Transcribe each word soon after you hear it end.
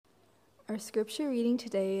Our scripture reading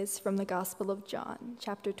today is from the Gospel of John,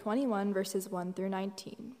 chapter 21, verses 1 through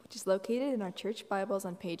 19, which is located in our church Bibles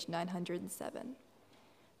on page 907.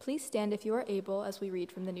 Please stand if you are able as we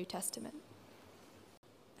read from the New Testament.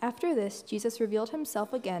 After this, Jesus revealed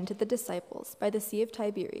himself again to the disciples by the Sea of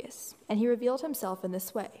Tiberias, and he revealed himself in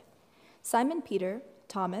this way. Simon Peter,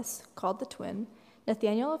 Thomas, called the twin,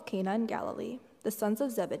 Nathanael of Cana in Galilee, the sons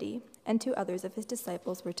of Zebedee, and 2 others of his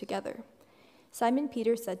disciples were together. Simon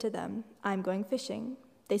Peter said to them, "I am going fishing."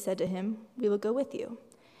 They said to him, "We will go with you."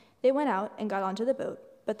 They went out and got onto the boat,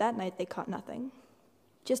 but that night they caught nothing.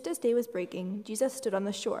 Just as day was breaking, Jesus stood on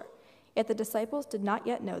the shore, yet the disciples did not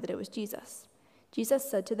yet know that it was Jesus. Jesus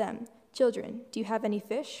said to them, "Children, do you have any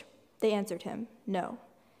fish?" They answered him, "No."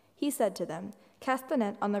 He said to them, "Cast the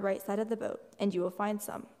net on the right side of the boat, and you will find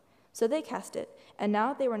some." So they cast it, and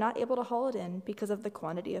now they were not able to haul it in because of the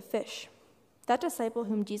quantity of fish. That disciple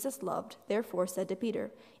whom Jesus loved therefore said to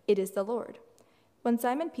Peter, "It is the Lord." When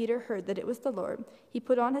Simon Peter heard that it was the Lord, he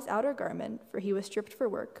put on his outer garment, for he was stripped for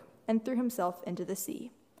work, and threw himself into the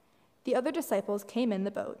sea. The other disciples came in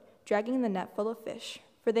the boat, dragging the net full of fish,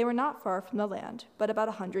 for they were not far from the land, but about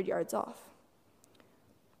 100 yards off.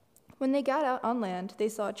 When they got out on land, they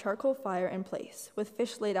saw a charcoal fire in place, with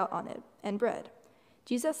fish laid out on it, and bread.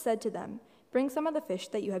 Jesus said to them, "Bring some of the fish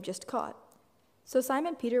that you have just caught." So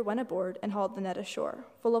Simon Peter went aboard and hauled the net ashore,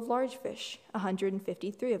 full of large fish,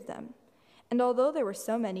 153 of them. And although there were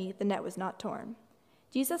so many, the net was not torn.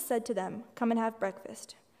 Jesus said to them, "Come and have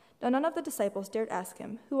breakfast." Now none of the disciples dared ask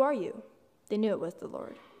him, "Who are you?" They knew it was the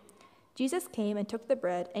Lord. Jesus came and took the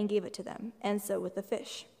bread and gave it to them, and so with the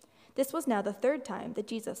fish. This was now the 3rd time that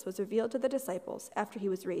Jesus was revealed to the disciples after he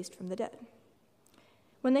was raised from the dead.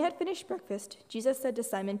 When they had finished breakfast, Jesus said to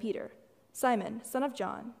Simon Peter, "Simon, son of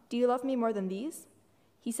John, do you love me more than these?"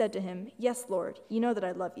 He said to him, "Yes, Lord, you know that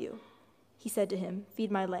I love you." He said to him, "Feed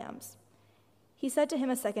my lambs." He said to him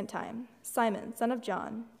a second time, "Simon, son of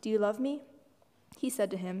John, do you love me?" He said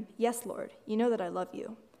to him, "Yes, Lord, you know that I love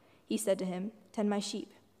you." He said to him, "Tend my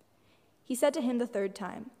sheep." He said to him the 3rd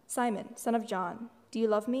time, "Simon, son of John, do you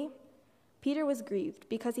love me?" Peter was grieved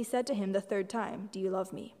because he said to him the 3rd time, "Do you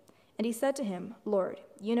love me?" And he said to him, "Lord,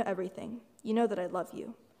 you know everything. You know that I love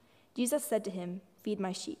you." Jesus said to him, "Feed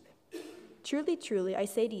my sheep. Truly, truly, I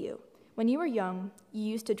say to you, when you were young, you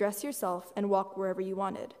used to dress yourself and walk wherever you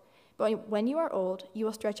wanted. But when you are old, you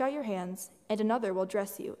will stretch out your hands, and another will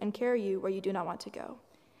dress you and carry you where you do not want to go."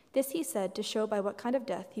 This he said to show by what kind of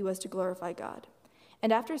death he was to glorify God.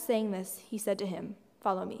 And after saying this, he said to him,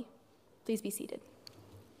 "Follow me." Please be seated.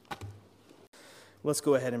 Let's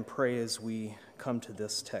go ahead and pray as we come to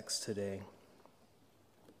this text today.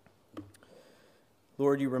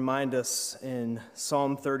 Lord, you remind us in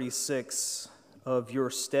Psalm 36 of your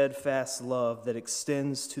steadfast love that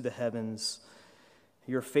extends to the heavens,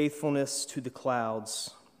 your faithfulness to the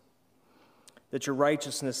clouds, that your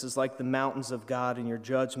righteousness is like the mountains of God and your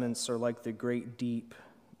judgments are like the great deep.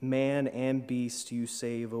 Man and beast you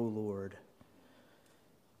save, O Lord.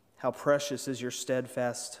 How precious is your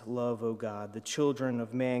steadfast love, O God. The children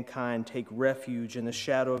of mankind take refuge in the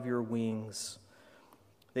shadow of your wings.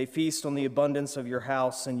 They feast on the abundance of your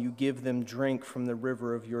house, and you give them drink from the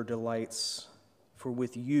river of your delights. For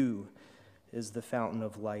with you is the fountain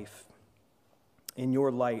of life. In your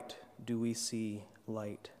light do we see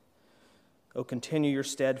light. O continue your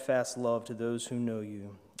steadfast love to those who know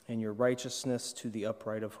you, and your righteousness to the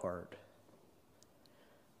upright of heart.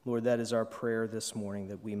 Lord, that is our prayer this morning,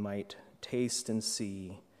 that we might taste and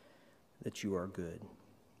see that you are good.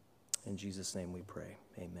 In Jesus' name we pray.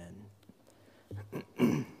 Amen.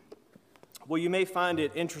 Well, you may find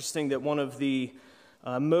it interesting that one of the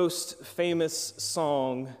most famous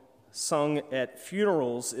songs sung at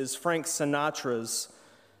funerals is Frank Sinatra's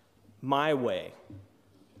 "My Way."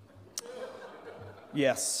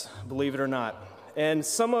 Yes, believe it or not. And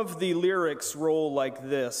some of the lyrics roll like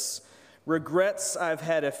this: "Regrets I've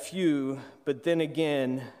had a few, but then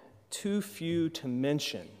again, too few to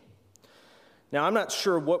mention." Now, I'm not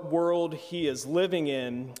sure what world he is living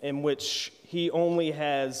in which he only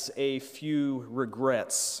has a few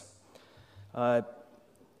regrets.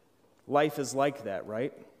 Life is like that,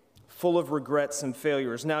 right? Full of regrets and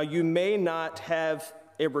failures. Now, you may not have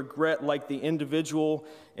a regret like the individual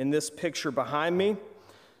in this picture behind me.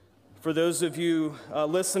 For those of you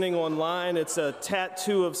listening online, it's a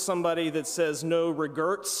tattoo of somebody that says "no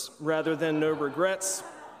regrets" rather than "no regrets."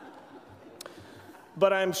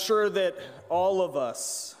 But I'm sure that all of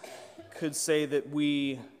us could say that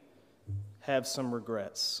we have some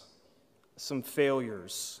regrets, some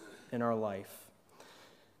failures in our life.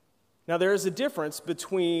 Now, there is a difference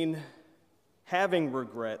between having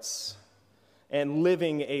regrets and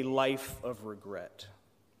living a life of regret,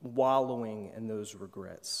 wallowing in those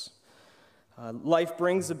regrets. Life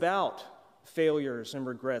brings about failures and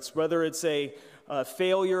regrets, whether it's a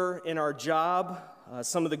failure in our job,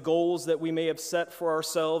 some of the goals that we may have set for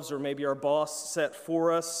ourselves, or maybe our boss set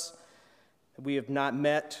for us that we have not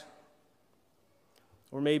met,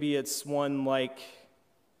 or maybe it's one like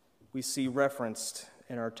we see referenced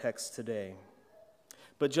in our text today.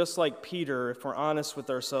 But just like Peter, if we're honest with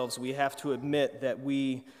ourselves, we have to admit that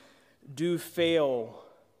we do fail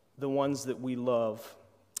the ones that we love,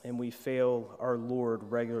 and we fail our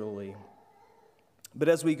Lord regularly. But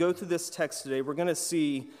as we go through this text today, we're going to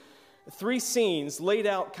see three scenes laid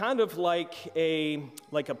out kind of like a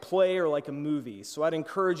play or like a movie. So I'd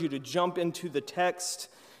encourage you to jump into the text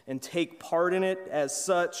and take part in it as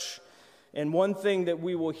such. And one thing that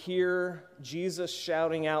we will hear Jesus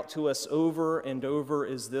shouting out to us over and over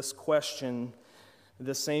is this question,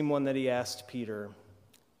 the same one that he asked Peter: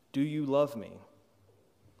 do you love me?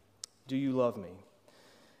 Do you love me?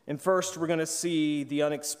 And first, we're going to see the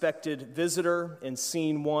unexpected visitor in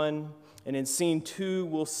scene 1. And in scene 2,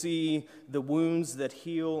 we'll see the wounds that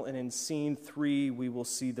heal. And in scene 3, we will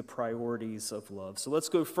see the priorities of love. So let's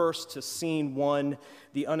go first to scene 1,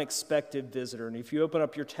 the unexpected visitor. And if you open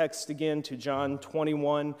up your text again to John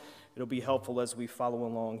 21, it'll be helpful as we follow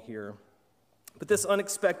along here. But this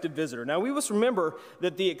unexpected visitor. Now, we must remember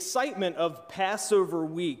that the excitement of Passover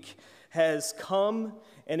week has come,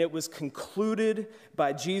 and it was concluded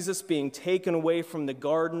by Jesus being taken away from the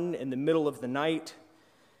garden in the middle of the night.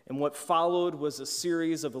 And what followed was a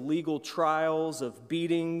series of illegal trials, of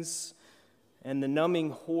beatings, and the numbing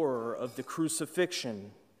horror of the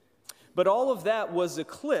crucifixion. But all of that was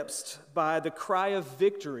eclipsed by the cry of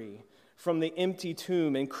victory from the empty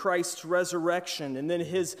tomb and Christ's resurrection, and then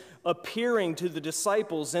his appearing to the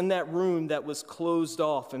disciples in that room that was closed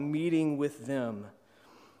off and meeting with them.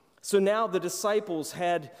 So now the disciples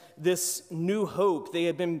had this new hope. They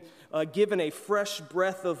had been given a fresh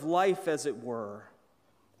breath of life, as it were,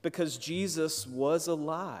 because Jesus was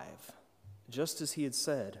alive, just as he had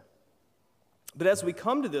said. But as we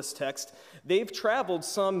come to this text, they've traveled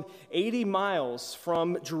some 80 miles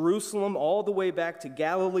from Jerusalem all the way back to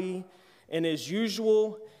Galilee. And as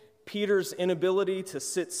usual, Peter's inability to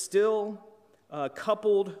sit still,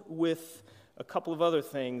 coupled with a couple of other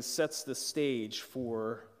things, sets the stage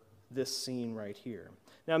for this scene right here.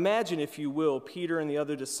 Now imagine, if you will, Peter and the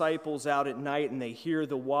other disciples out at night, and they hear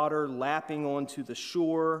the water lapping onto the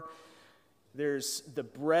shore. There's the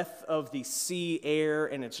breath of the sea air,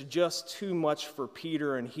 and it's just too much for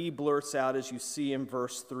Peter, and he blurts out, as you see in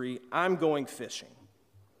verse 3, "I'm going fishing."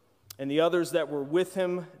 And the others that were with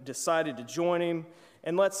him decided to join him.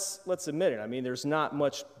 And let's admit it, I mean, there's not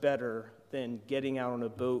much better than getting out on a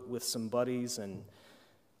boat with some buddies and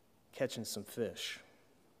catching some fish,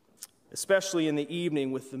 especially in the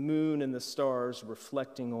evening with the moon and the stars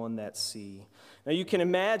reflecting on that sea. Now you can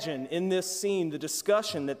imagine in this scene the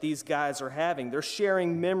discussion that these guys are having. They're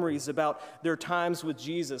sharing memories about their times with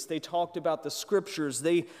Jesus. They talked about the scriptures.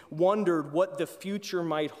 They wondered what the future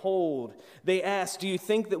might hold. They asked, do you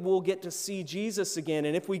think that we'll get to see Jesus again?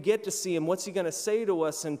 And if we get to see him, what's he going to say to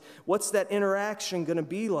us? And what's that interaction going to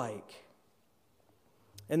be like?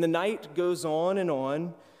 And the night goes on,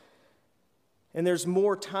 and there's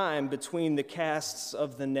more time between the casts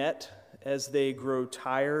of the net as they grow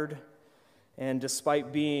tired. And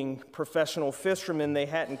despite being professional fishermen, they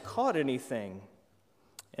hadn't caught anything.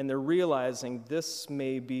 And they're realizing this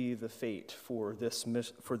may be the fate for this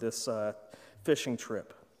fishing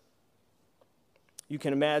trip. You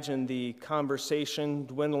can imagine the conversation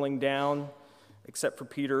dwindling down, except for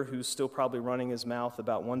Peter, who's still probably running his mouth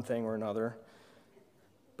about one thing or another.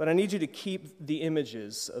 But I need you to keep the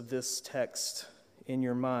images of this text in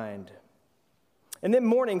your mind. And then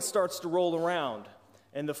morning starts to roll around,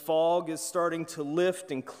 and the fog is starting to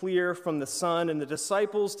lift and clear from the sun, and the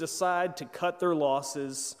disciples decide to cut their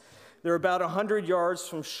losses. They're about 100 yards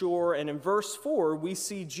from shore, and in verse 4, we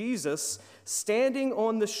see Jesus standing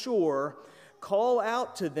on the shore, call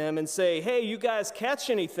out to them and say, "Hey, you guys catch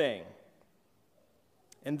anything?"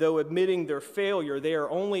 And though admitting their failure, they are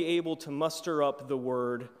only able to muster up the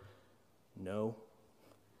word, "No."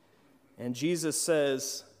 And Jesus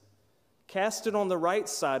says, "Cast it on the right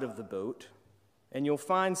side of the boat, and you'll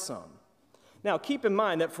find some." Now, keep in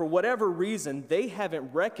mind that for whatever reason, they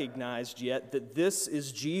haven't recognized yet that this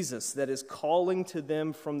is Jesus that is calling to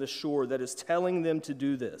them from the shore, that is telling them to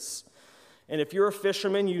do this. And if you're a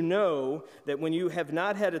fisherman, you know that when you have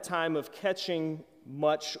not had a time of catching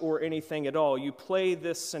much or anything at all, you play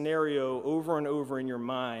this scenario over and over in your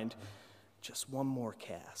mind. Just one more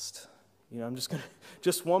cast. I'm just going to,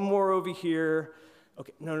 just one more over here.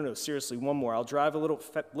 Okay, no, seriously, one more. I'll drive a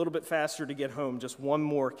little bit faster to get home, just one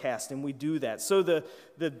more cast, and we do that. So the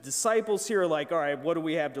disciples here are like, all right, what do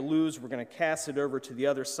we have to lose? We're going to cast it over to the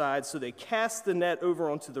other side. So they cast the net over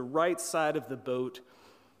onto the right side of the boat,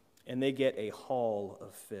 and they get a haul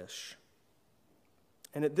of fish.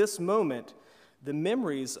 And at this moment, the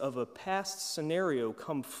memories of a past scenario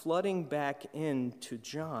come flooding back into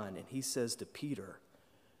John, and he says to Peter,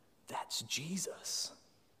 "That's Jesus."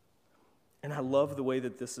 And I love the way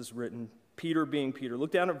that this is written. Peter being Peter. Look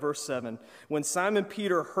down at verse 7. When Simon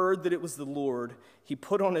Peter heard that it was the Lord, he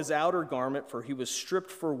put on his outer garment, for he was stripped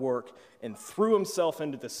for work, and threw himself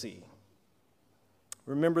into the sea.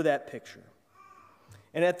 Remember that picture.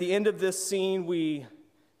 And at the end of this scene, we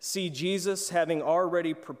see Jesus having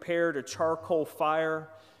already prepared a charcoal fire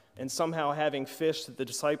and somehow having fish that the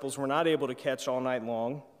disciples were not able to catch all night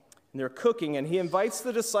long. And they're cooking, and he invites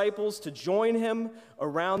the disciples to join him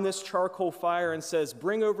around this charcoal fire and says,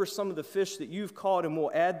 "Bring over some of the fish that you've caught, and we'll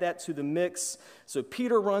add that to the mix." So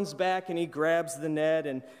Peter runs back, and he grabs the net,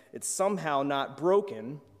 and it's somehow not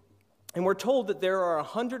broken. And we're told that there are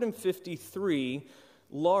 153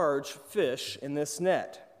 large fish in this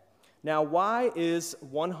net. Now, why is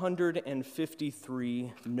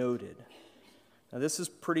 153 noted? Now, this is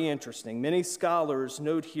pretty interesting. Many scholars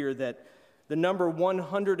note here that the number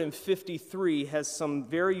 153 has some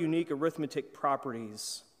very unique arithmetic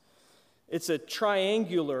properties. It's a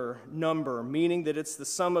triangular number, meaning that it's the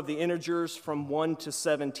sum of the integers from 1 to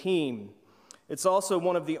 17. It's also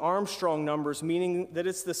one of the Armstrong numbers, meaning that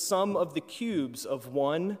it's the sum of the cubes of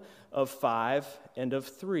 1, of 5, and of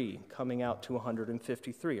 3, coming out to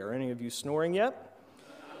 153. Are any of you snoring yet?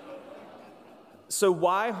 So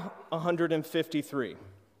why 153?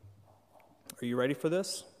 Are you ready for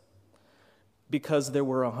this? Because there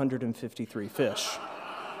were 153 fish.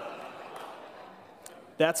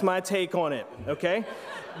 That's my take on it, okay?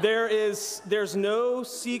 There's no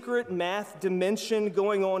secret math dimension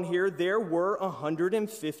going on here. There were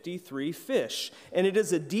 153 fish. And it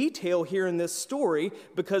is a detail here in this story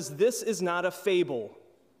because this is not a fable.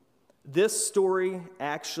 This story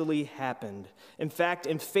actually happened. In fact,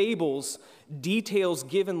 in fables, details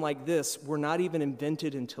given like this were not even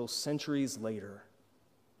invented until centuries later.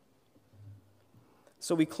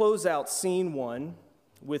 So we close out scene 1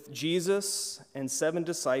 with Jesus and 7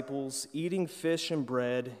 disciples eating fish and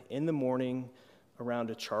bread in the morning around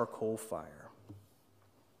a charcoal fire.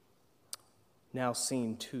 Now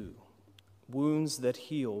scene 2, wounds that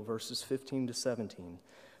heal, verses 15 to 17.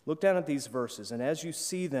 Look down at these verses, and as you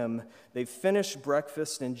see them, they've finished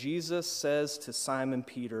breakfast, and Jesus says to Simon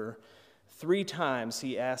Peter, 3 times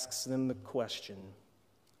he asks them the question,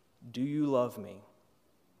 "Do you love me?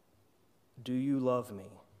 Do you love me?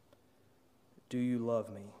 Do you love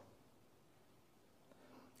me?"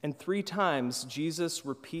 And 3 times, Jesus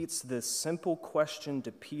repeats this simple question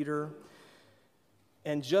to Peter.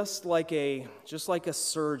 And just like a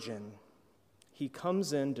surgeon, he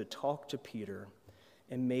comes in to talk to Peter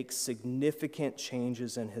and make significant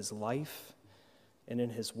changes in his life and in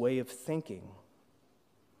his way of thinking.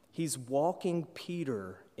 He's walking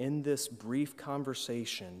Peter in this brief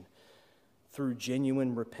conversation through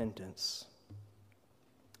genuine repentance.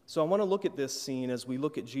 So I want to look at this scene as we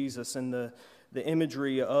look at Jesus and the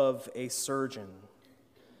imagery of a surgeon.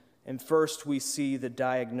 And first we see the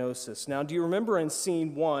diagnosis. Now, do you remember in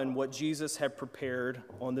scene 1 what Jesus had prepared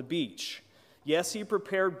on the beach? Yes, he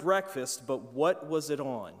prepared breakfast, but what was it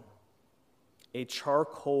on? A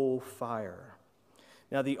charcoal fire.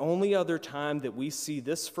 Now, the only other time that we see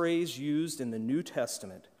this phrase used in the New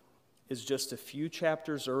Testament is just a few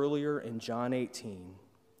chapters earlier in John 18.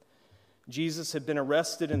 Jesus had been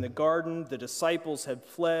arrested in the garden, the disciples had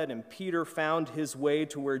fled, and Peter found his way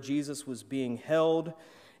to where Jesus was being held,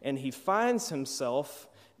 and he finds himself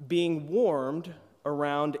being warmed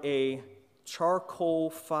around a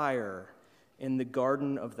charcoal fire in the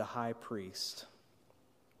garden of the high priest.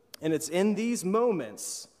 And it's in these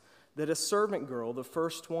moments that a servant girl, the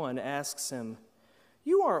first one, asks him,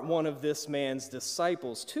 "You aren't one of this man's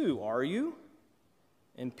disciples too, are you?"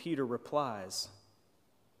 And Peter replies,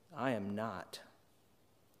 "I am not."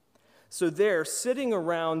 So there, sitting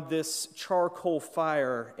around this charcoal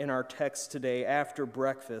fire in our text today after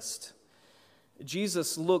breakfast,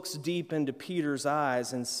 Jesus looks deep into Peter's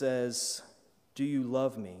eyes and says, "Do you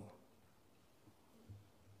love me?"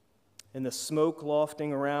 And the smoke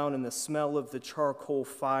lofting around and the smell of the charcoal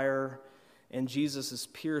fire and Jesus'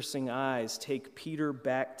 piercing eyes take Peter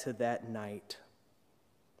back to that night.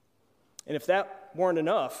 And if that weren't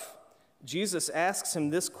enough, Jesus asks him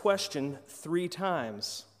this question 3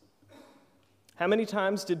 times. How many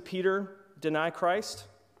times did Peter deny Christ?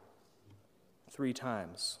 3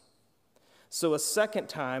 times. So a second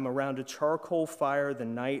time around a charcoal fire the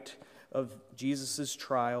night of Jesus'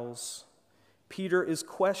 trials, Peter is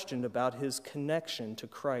questioned about his connection to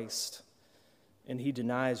Christ, and he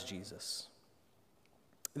denies Jesus.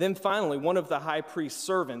 Then finally, one of the high priest's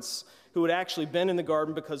servants, who had actually been in the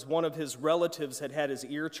garden because one of his relatives had had his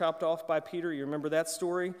ear chopped off by Peter, you remember that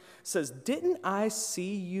story, says, "Didn't I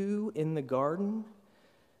see you in the garden?"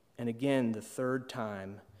 And again, the third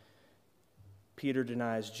time, Peter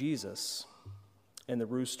denies Jesus, and the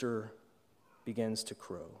rooster begins to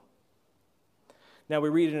crow. Now we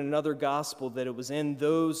read in another gospel that it was in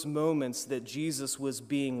those moments that Jesus was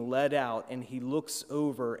being led out, and he looks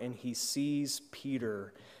over and he sees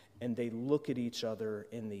Peter, and they look at each other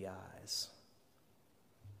in the eyes.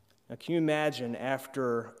 Now can you imagine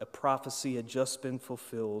after a prophecy had just been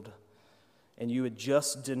fulfilled and you had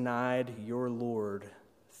just denied your Lord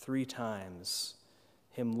 3 times,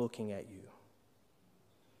 him looking at you?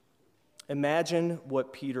 Imagine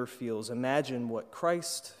what Peter feels. Imagine what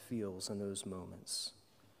Christ feels in those moments.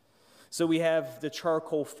 So we have the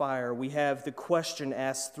charcoal fire. We have the question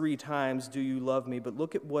asked 3 times, "Do you love me?" But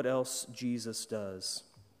look at what else Jesus does.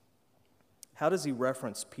 How does he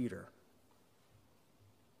reference Peter?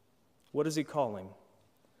 What does he call him?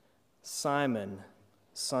 Simon,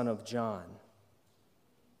 son of John.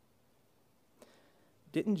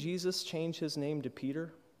 Didn't Jesus change his name to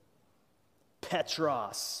Peter?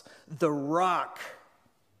 Petros, the rock.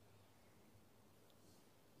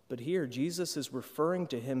 But here, Jesus is referring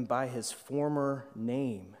to him by his former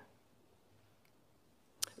name.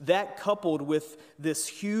 That coupled with this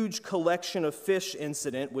huge collection of fish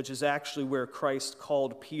incident, which is actually where Christ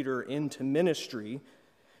called Peter into ministry,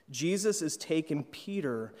 Jesus is taking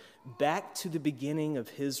Peter back to the beginning of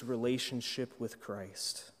his relationship with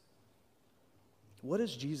Christ. What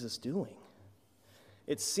is Jesus doing?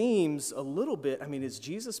 It seems a little bit, is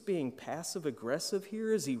Jesus being passive-aggressive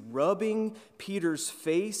here? Is he rubbing Peter's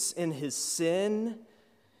face in his sin?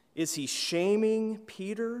 Is he shaming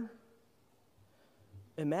Peter?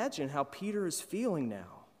 Imagine how Peter is feeling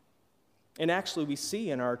now. And actually we see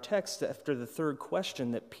in our text after the third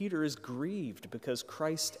question that Peter is grieved because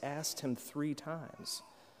Christ asked him 3 times.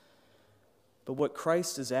 But what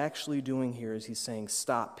Christ is actually doing here is he's saying,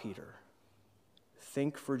 "Stop, Peter.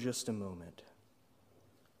 Think for just a moment.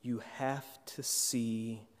 You have to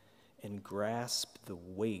see and grasp the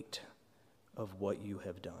weight of what you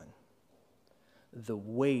have done. The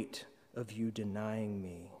weight of you denying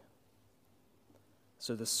me."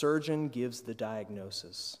 So the surgeon gives the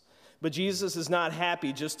diagnosis. But Jesus is not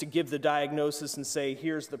happy just to give the diagnosis and say,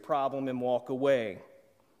 "Here's the problem," and walk away.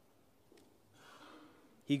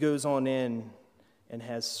 He goes on in and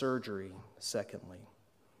has surgery, secondly.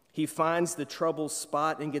 He finds the trouble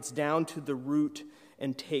spot and gets down to the root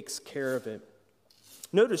and takes care of it.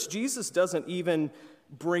 Notice Jesus doesn't even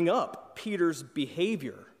bring up Peter's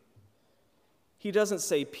behavior. He doesn't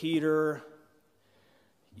say, "Peter,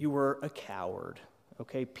 you were a coward.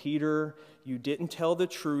 Okay, Peter, you didn't tell the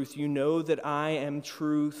truth. You know that I am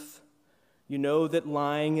truth. You know that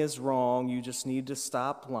lying is wrong. You just need to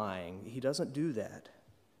stop lying." He doesn't do that.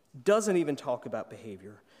 Doesn't even talk about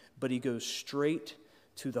behavior, but he goes straight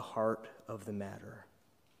to the heart of the matter.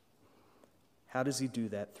 How does he do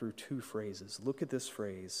that? Through 2 phrases. Look at this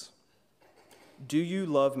phrase. Do you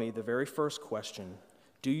love me? The very first question.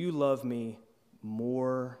 Do you love me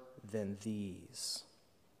more than these?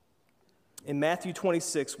 In Matthew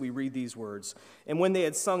 26, we read these words. "And when they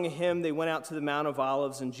had sung a hymn, they went out to the Mount of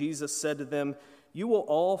Olives, and Jesus said to them, 'You will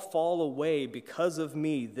all fall away because of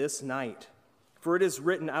me this night. For it is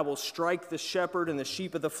written, I will strike the shepherd, and the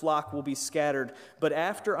sheep of the flock will be scattered. But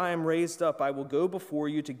after I am raised up, I will go before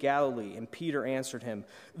you to Galilee.' And Peter answered him,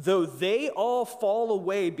 'Though they all fall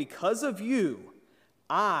away because of you,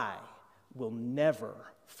 I will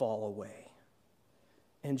never fall away.'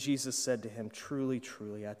 And Jesus said to him, 'Truly,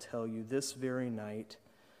 truly, I tell you, this very night,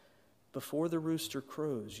 before the rooster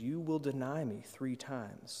crows, you will deny me 3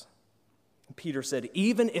 times. And Peter said,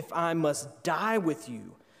 'Even if I must die with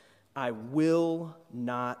you, I will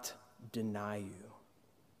not deny you.'"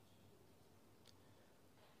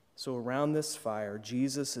 So around this fire,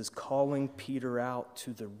 Jesus is calling Peter out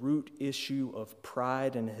to the root issue of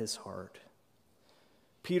pride in his heart.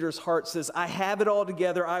 Peter's heart says, "I have it all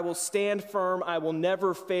together. I will stand firm. I will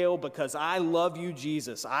never fail because I love you,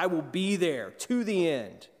 Jesus. I will be there to the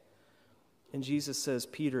end." And Jesus says,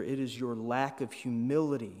 "Peter, it is your lack of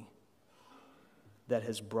humility that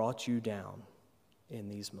has brought you down in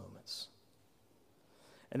these moments."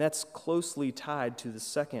 And that's closely tied to the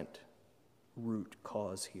second root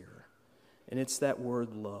cause here, and it's that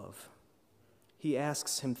word love. He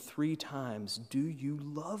asks him 3 times, "Do you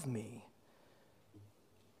love me?"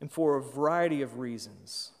 And for a variety of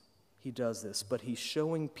reasons, he does this, but he's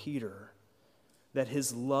showing Peter that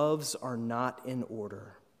his loves are not in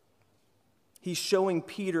order. He's showing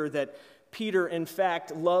Peter that Peter, in fact,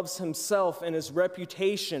 loves himself and his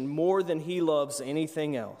reputation more than he loves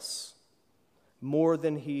anything else, more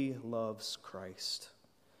than he loves Christ.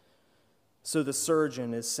 So the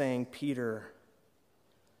surgeon is saying, Peter,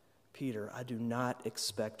 I do not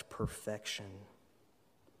expect perfection,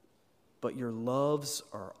 but your loves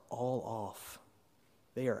are all off.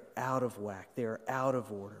 They are out of whack. They are out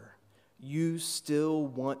of order. You still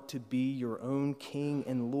want to be your own king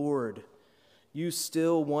and Lord. You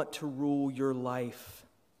still want to rule your life.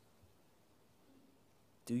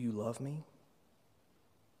 Do you love me?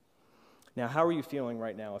 Now, how are you feeling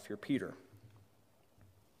right now if you're Peter?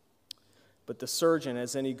 But the surgeon,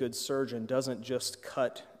 as any good surgeon, doesn't just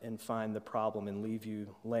cut and find the problem and leave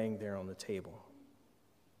you laying there on the table.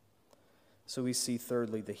 So we see,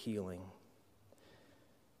 thirdly, the healing.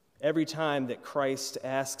 Every time that Christ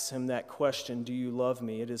asks him that question, "Do you love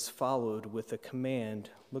me?" it is followed with a command.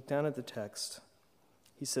 Look down at the text.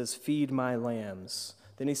 He says, "Feed my lambs."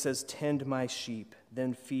 Then he says, "Tend my sheep."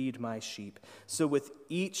 Then feed my sheep. So with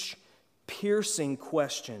each piercing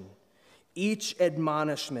question, each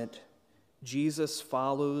admonishment, Jesus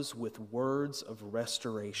follows with words of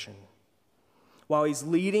restoration. While he's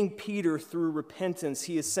leading Peter through repentance,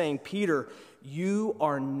 he is saying, "Peter, you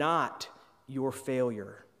are not your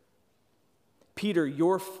failure. Peter,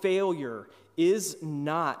 your failure is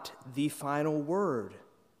not the final word.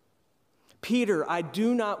 Peter, I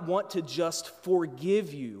do not want to just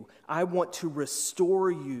forgive you. I want to restore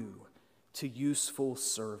you to useful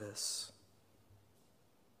service.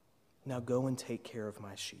 Now go and take care of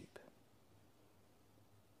my sheep."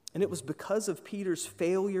 And it was because of Peter's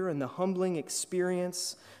failure and the humbling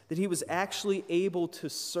experience that he was actually able to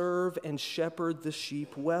serve and shepherd the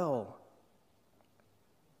sheep well.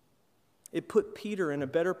 It put Peter in a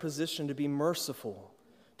better position to be merciful,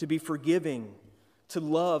 to be forgiving, to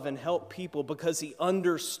love and help people, because he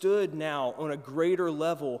understood now on a greater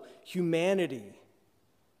level humanity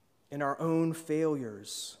and our own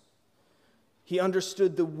failures. He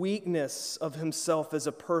understood the weakness of himself as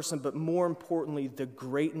a person, but more importantly, the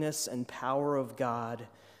greatness and power of God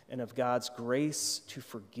and of God's grace to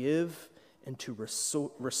forgive and to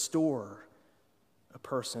restore a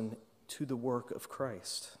person to the work of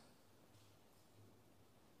Christ.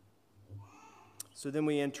 So then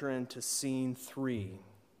we enter into scene 3,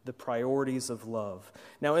 the priorities of love.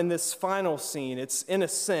 Now in this final scene, it's in a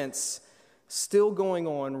sense still going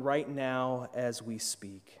on right now as we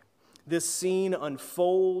speak. This scene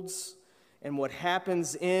unfolds, and what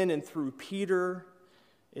happens in and through Peter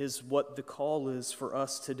is what the call is for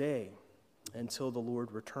us today until the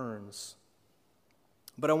Lord returns.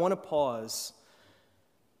 But I want to pause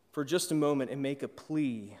for just a moment and make a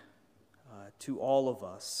plea to all of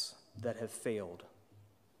us that have failed.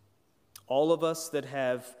 All of us that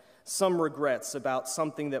have some regrets about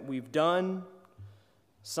something that we've done,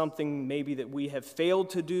 something maybe that we have failed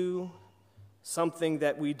to do, something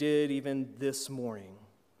that we did even this morning.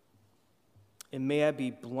 And may I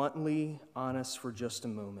be bluntly honest for just a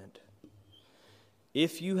moment.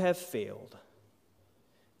 If you have failed,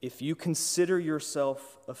 if you consider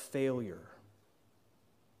yourself a failure,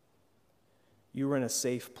 you are in a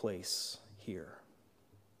safe place here.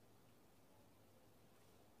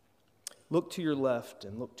 Look to your left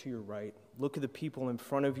and look to your right. Look at the people in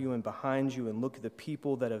front of you and behind you, and look at the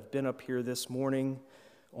people that have been up here this morning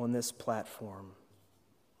on this platform.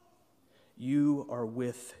 You are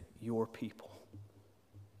with your people.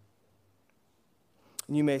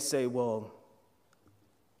 And you may say, "Well,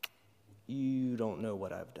 you don't know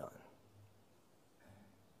what I've done."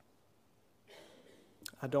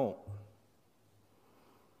 I don't.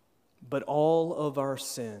 But all of our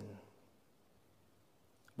sin,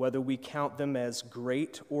 whether we count them as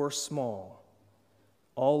great or small,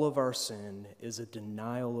 all of our sin is a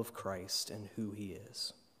denial of Christ and who he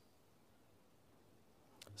is.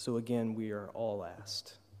 So again, we are all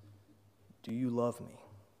asked, do you love me?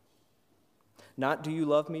 Not do you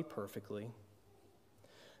love me perfectly?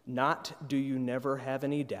 Not do you never have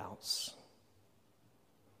any doubts?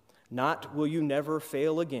 Not will you never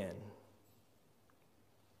fail again?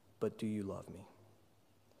 But do you love me?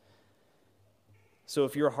 So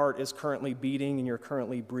if your heart is currently beating and you're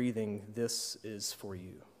currently breathing, this is for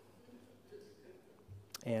you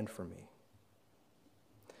and for me.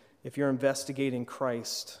 If you're investigating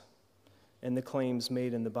Christ and the claims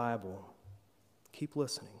made in the Bible, keep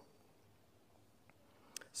listening.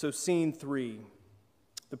 So scene 3,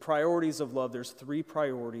 The priorities of love, there's 3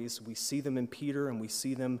 priorities. We see them in Peter and we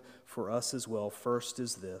see them for us as well. First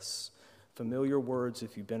is this. Familiar words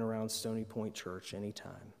if you've been around Stony Point Church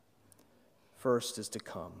anytime. First is to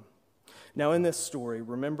come. Now in this story,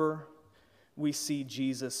 remember, we see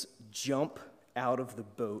Jesus jump out of the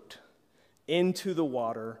boat into the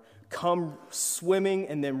water, come swimming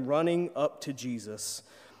and then running up to Jesus.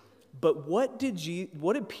 But what did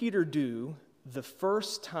Peter do the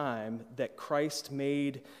first time that Christ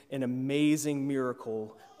made an amazing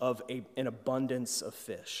miracle of an abundance of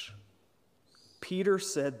fish? Peter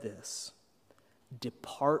said this,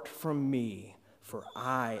 "Depart from me, for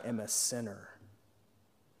I am a sinner."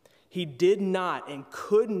 He did not and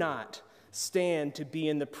could not stand to be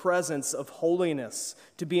in the presence of holiness,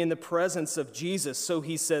 to be in the presence of Jesus. So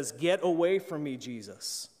he says, "Get away from me,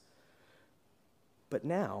 Jesus." But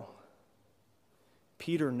now,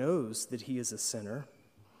 Peter knows that he is a sinner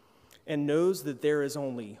and knows that there is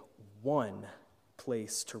only one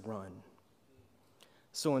place to run.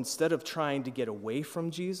 So instead of trying to get away from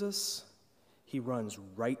Jesus, he runs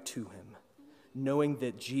right to him, knowing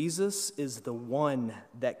that Jesus is the one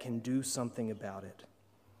that can do something about it.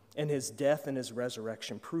 And his death and his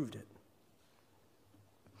resurrection proved it.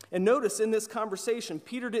 And notice in this conversation,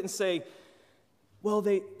 Peter didn't say, "Well,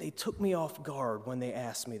 they took me off guard when they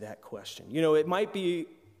asked me that question." You know, we might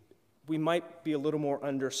be a little more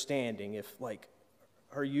understanding if, like,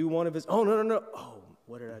 are you one of his? Oh, no. Oh,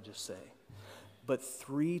 what did I just say? But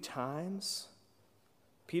 3 times,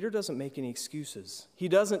 Peter doesn't make any excuses. He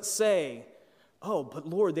doesn't say, "Oh, but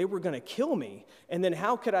Lord, they were going to kill me. And then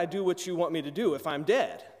how could I do what you want me to do if I'm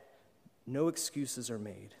dead?" No excuses are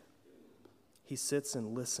made. He sits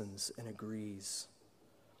and listens and agrees.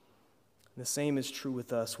 The same is true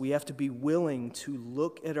with us. We have to be willing to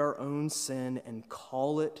look at our own sin and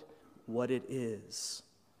call it what it is.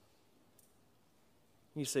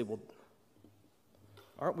 You say, "Well,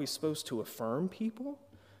 aren't we supposed to affirm people?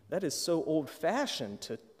 That is so old-fashioned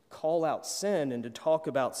to call out sin and to talk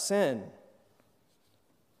about sin."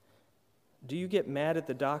 Do you get mad at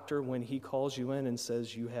the doctor when he calls you in and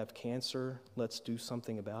says, "You have cancer, let's do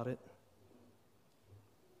something about it"?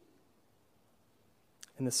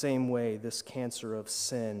 In the same way, this cancer of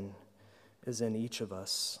sin is in each of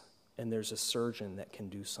us, and there's a surgeon that can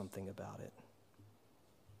do something about it.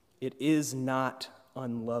 It is not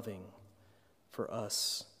unloving for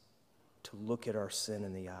us to look at our sin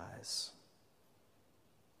in the eyes.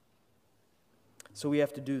 So we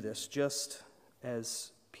have to do this just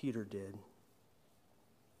as Peter did,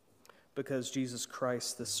 because Jesus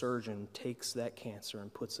Christ, the surgeon, takes that cancer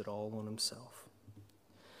and puts it all on himself.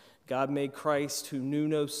 God made Christ, who knew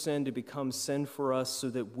no sin, to become sin for us so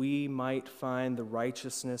that we might find the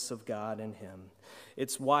righteousness of God in him.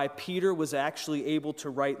 It's why Peter was actually able to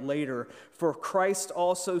write later, "For Christ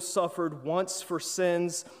also suffered once for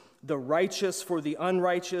sins, the righteous for the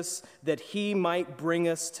unrighteous, that he might bring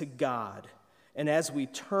us to God." And as we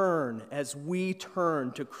turn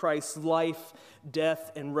to Christ's life,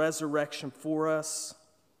 death, and resurrection for us,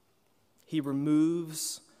 he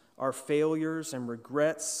removes our failures and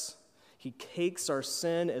regrets. He takes our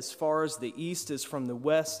sin as far as the east is from the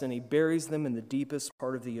west, and he buries them in the deepest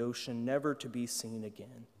part of the ocean, never to be seen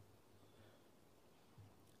again.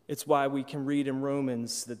 It's why we can read in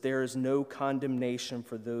Romans that there is no condemnation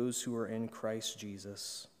for those who are in Christ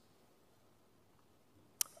Jesus.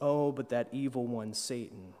 Oh, but that evil one,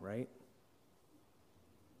 Satan, right?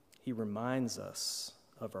 He reminds us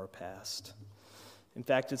of our past. In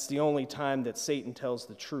fact, it's the only time that Satan tells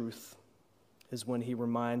the truth is when he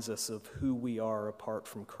reminds us of who we are apart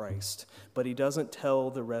from Christ. But he doesn't tell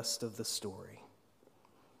the rest of the story.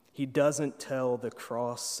 He doesn't tell the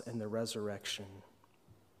cross and the resurrection.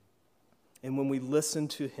 And when we listen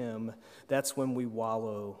to him, that's when we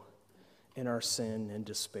wallow in our sin and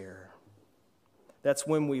despair. That's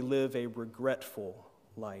when we live a regretful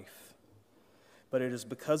life. But it is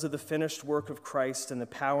because of the finished work of Christ and the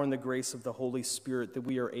power and the grace of the Holy Spirit that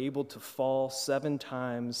we are able to fall 7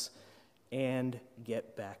 times and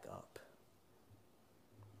get back up.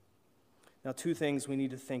 Now, 2 things we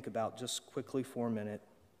need to think about just quickly for a minute.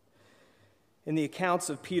 In the accounts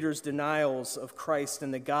of Peter's denials of Christ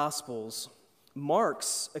in the Gospels,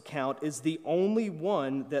 Mark's account is the only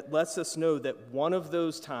one that lets us know that one of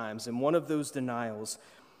those times, in one of those denials,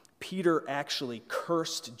 Peter actually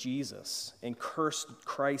cursed Jesus and cursed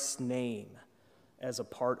Christ's name as a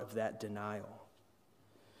part of that denial.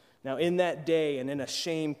 Now, in that day and in a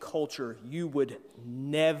shame culture, you would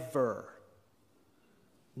never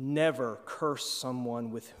curse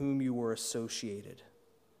someone with whom you were associated.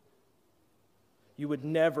 You would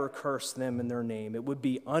never curse them in their name. It would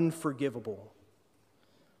be unforgivable.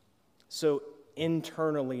 So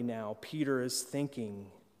internally now, Peter is thinking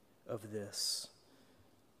of this,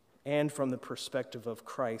 and from the perspective of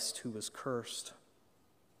Christ who was cursed.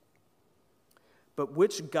 But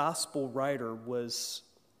which gospel writer was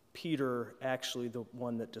Peter actually the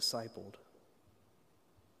one that discipled?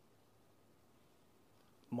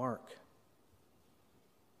 Mark.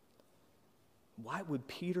 Why would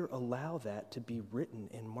Peter allow that to be written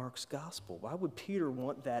in Mark's gospel? Why would Peter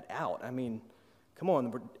want that out? I mean, come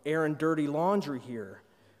on, we're airing dirty laundry here.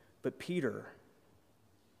 But Peter,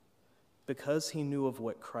 because he knew of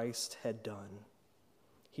what Christ had done,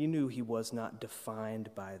 he knew he was not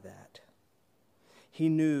defined by that. He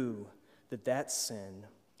knew that that sin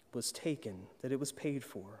was taken, that it was paid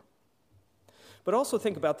for. But also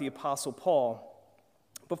think about the Apostle Paul.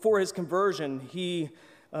 Before his conversion,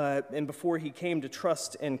 and before he came to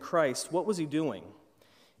trust in Christ, what was he doing?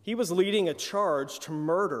 He was leading a charge to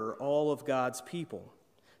murder all of God's people,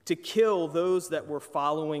 to kill those that were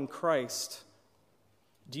following Christ.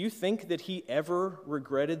 Do you think that he ever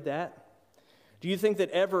regretted that? Do you think that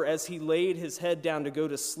ever, as he laid his head down to go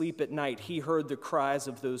to sleep at night, he heard the cries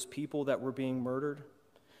of those people that were being murdered?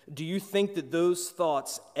 Do you think that those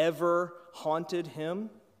thoughts ever haunted him?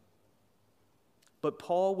 But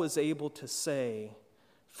Paul was able to say,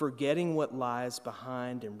 forgetting what lies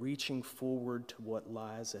behind and reaching forward to what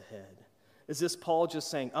lies ahead. Is this Paul just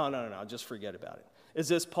saying, oh, no, just forget about it? Is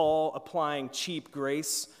this Paul applying cheap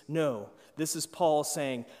grace? No. This is Paul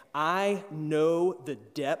saying, I know the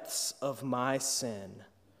depths of my sin,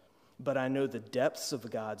 but I know the depths of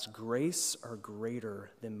God's grace are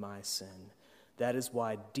greater than my sin. That is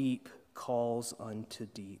why deep calls unto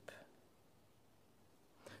deep.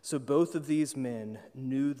 So both of these men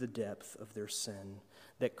knew the depth of their sin,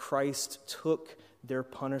 that Christ took their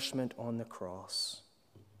punishment on the cross.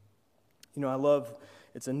 You know,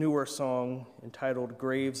 it's a newer song entitled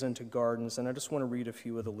Graves into Gardens, and I just want to read a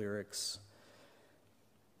few of the lyrics.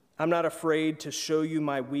 I'm not afraid to show you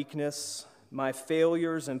my weakness, my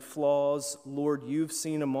failures and flaws. Lord, you've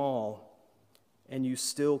seen them all, and you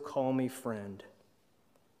still call me friend.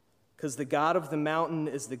 Because the God of the mountain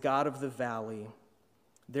is the God of the valley.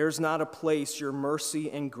 There's not a place your mercy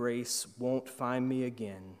and grace won't find me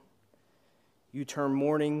again. You turn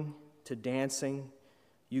mourning to dancing.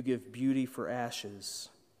 You give beauty for ashes.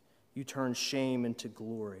 You turn shame into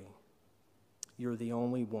glory. You're the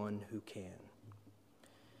only one who can.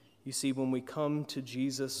 You see, when we come to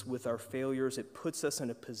Jesus with our failures, it puts us in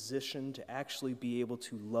a position to actually be able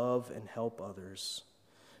to love and help others.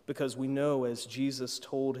 Because we know, as Jesus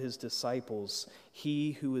told his disciples,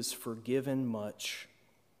 he who is forgiven much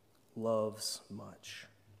loves much.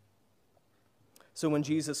 So when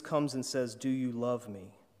Jesus comes and says, do you love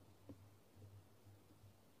me?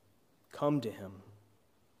 Come to him.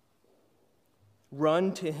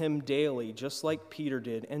 Run to him daily, just like Peter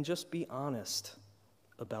did, and just be honest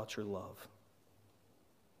about your love.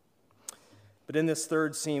 But in this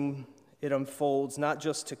third scene, it unfolds not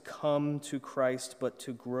just to come to Christ, but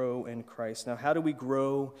to grow in Christ. Now, how do we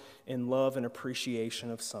grow in love and appreciation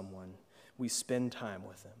of someone? We spend time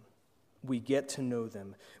with them. We get to know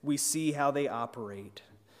them. We see how they operate.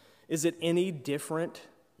 Is it any different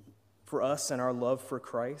for us and our love for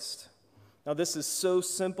Christ? Now, this is so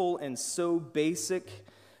simple and so basic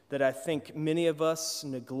that I think many of us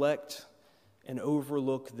neglect and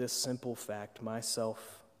overlook this simple fact,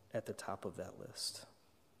 myself at the top of that list.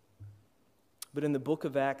 But in the book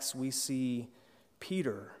of Acts, we see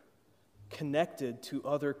Peter connected to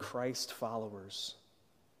other Christ followers.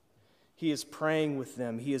 He is praying with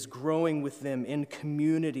them. He is growing with them in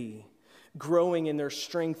community, growing in their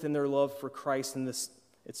strength and their love for Christ. And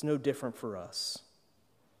it's no different for us.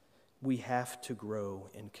 We have to grow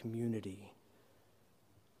in community.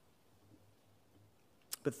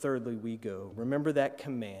 But thirdly, we go. Remember that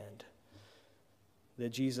command that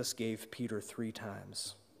Jesus gave Peter 3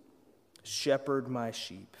 times. Shepherd my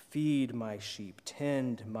sheep, feed my sheep,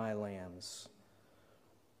 tend my lambs.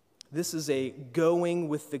 This is a going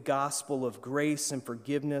with the gospel of grace and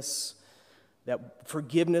forgiveness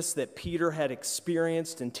that Peter had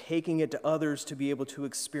experienced and taking it to others to be able to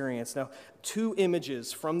experience. Now, 2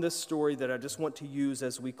 images from this story that I just want to use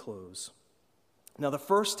as we close. Now, the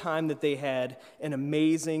first time that they had an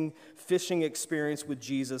amazing fishing experience with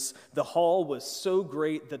Jesus, the haul was so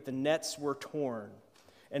great that the nets were torn.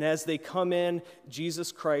 And as they come in,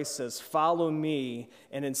 Jesus Christ says, follow me,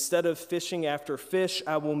 and instead of fishing after fish,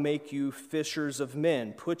 I will make you fishers of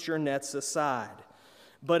men. Put your nets aside.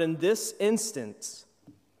 But in this instance,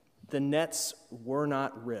 the nets were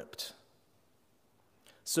not ripped.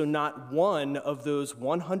 So not one of those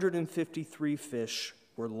 153 fish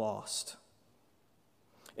were lost.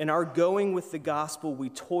 In our going with the gospel, we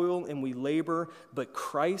toil and we labor, but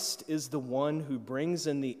Christ is the one who brings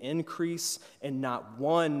in the increase, and not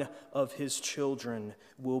one of his children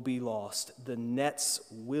will be lost. The nets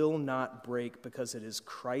will not break because it is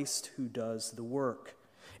Christ who does the work.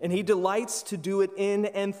 And he delights to do it in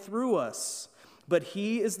and through us, but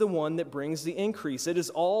he is the one that brings the increase. It is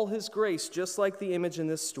all his grace, just like the image in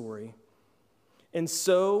this story. And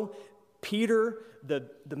so Peter, the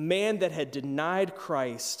man that had denied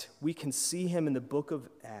Christ, we can see him in the book of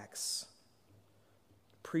Acts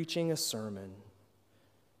preaching a sermon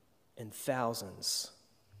and thousands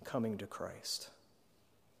coming to Christ.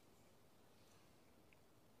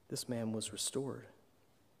 This man was restored.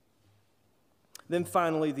 Then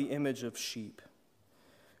finally, the image of sheep.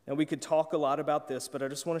 Now, we could talk a lot about this, but I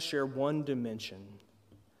just want to share one dimension.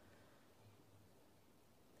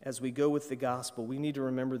 As we go with the gospel, we need to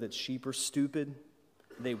remember that sheep are stupid.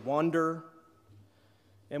 They wander.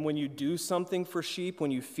 And when you do something for sheep,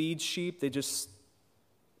 when you feed sheep, they just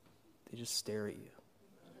stare at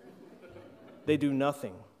you. They do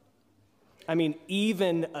nothing. I mean,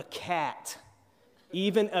 even a cat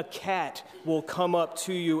will come up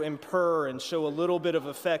to you and purr and show a little bit of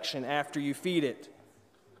affection after you feed it.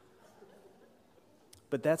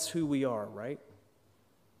 But that's who we are, right?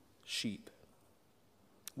 Sheep.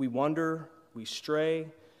 We wander, we stray,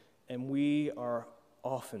 and we are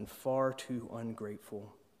often far too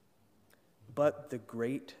ungrateful. But the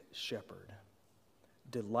great shepherd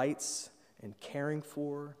delights in caring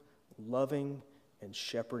for, loving, and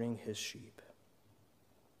shepherding his sheep.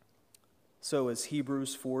 So as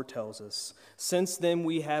Hebrews 4 tells us, since then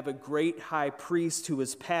we have a great high priest who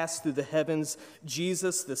has passed through the heavens,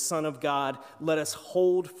 Jesus, the Son of God, let us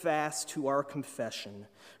hold fast to our confession.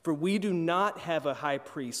 For we do not have a high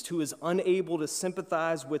priest who is unable to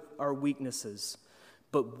sympathize with our weaknesses,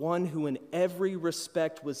 but one who in every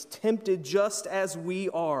respect was tempted just as we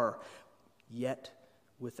are, yet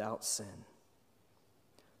without sin.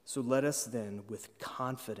 So let us then, with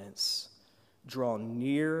confidence, draw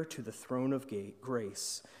near to the throne of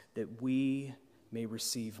grace, that we may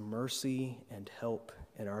receive mercy and help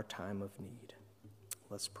in our time of need.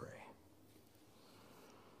 Let's pray.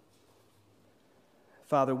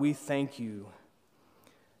 Father, we thank you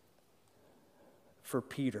for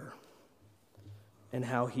Peter and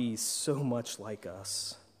how he's so much like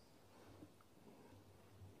us.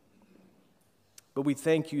 But we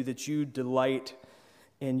thank you that you delight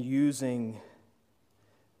in using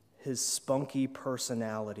his spunky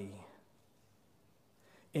personality,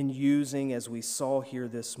 in using, as we saw here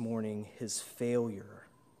this morning, his failure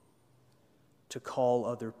to call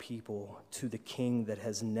other people to the King that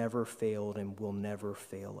has never failed and will never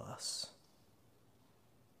fail us.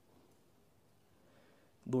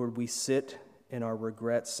 Lord, we sit in our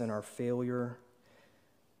regrets and our failure,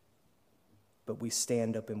 but we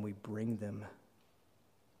stand up and we bring them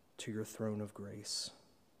to your throne of grace,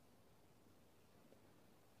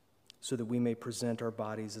 so that we may present our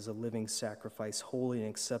bodies as a living sacrifice, holy and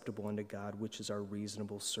acceptable unto God, which is our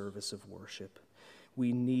reasonable service of worship.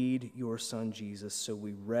 We need your Son, Jesus, so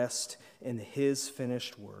we rest in his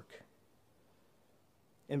finished work.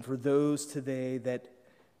 And for those today that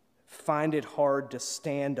find it hard to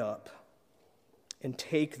stand up and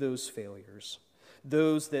take those failures,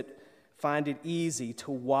 those that find it easy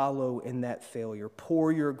to wallow in that failure,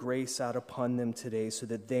 pour your grace out upon them today so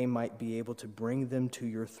that they might be able to bring them to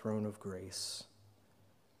your throne of grace.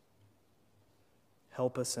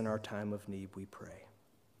 Help us in our time of need, we pray.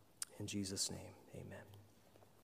 In Jesus' name, amen.